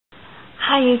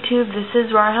Hi YouTube, this is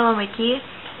Rara Hello Mickey.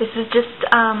 This is just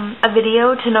a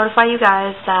video to notify you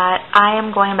guys that I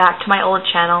am going back to my old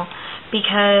channel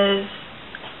because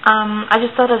I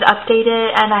just thought I'd update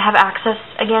it and I have access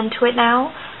again to it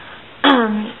now.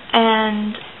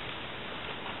 And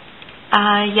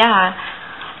yeah,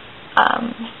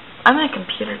 I'm in a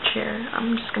computer chair.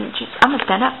 I'm gonna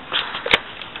stand up.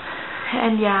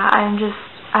 And yeah,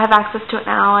 I have access to it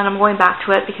now and I'm going back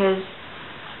to it because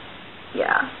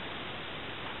yeah,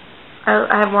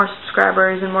 I have more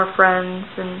subscribers and more friends,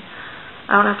 and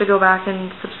I don't have to go back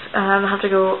and I don't have to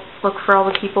go look for all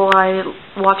the people I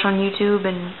watch on YouTube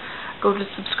and go to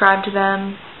subscribe to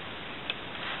them.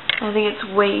 I think it's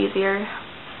way easier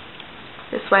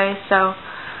this way, so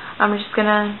I'm just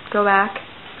gonna go back.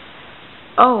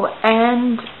 Oh,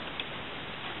 and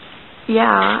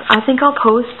yeah, I think I'll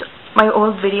post my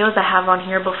old videos I have on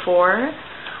here before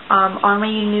on my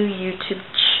new YouTube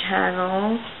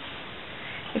channel,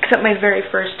 except my very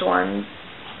first one,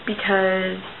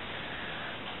 because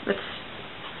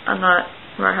I'm not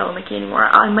Rara Hello Mickey anymore.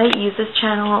 I might use this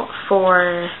channel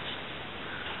for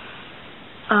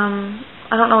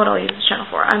I don't know what I'll use this channel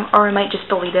for. Or I might just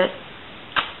delete it.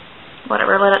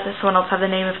 Whatever, let someone else have the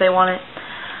name if they want it.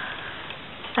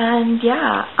 And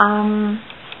yeah,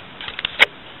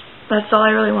 that's all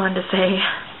I really wanted to say.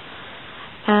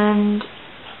 And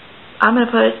I'm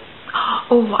gonna put,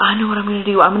 oh, I know what I'm gonna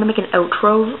do. I'm gonna make an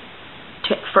outro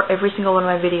for every single one of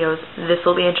my videos. This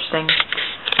will be interesting.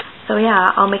 So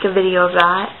yeah, I'll make a video of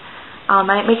that. I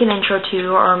might make an intro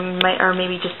too, or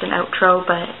maybe just an outro.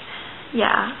 But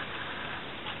yeah,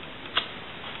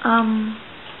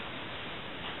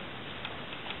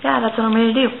 yeah, that's what I'm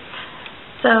gonna do.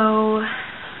 So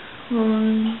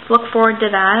look forward to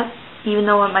that, even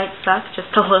though it might suck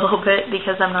just a little bit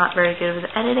because I'm not very good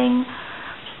with editing.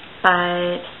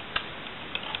 But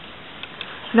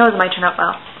who knows, it might turn out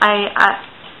well.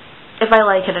 If I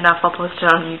like it enough, I'll post it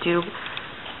on YouTube.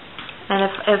 And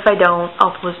if I don't,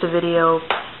 I'll post a video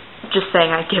just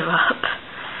saying I give up.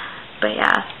 But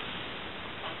yeah.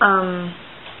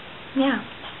 Yeah.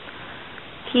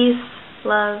 Peace,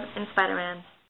 love, and Spider-Man.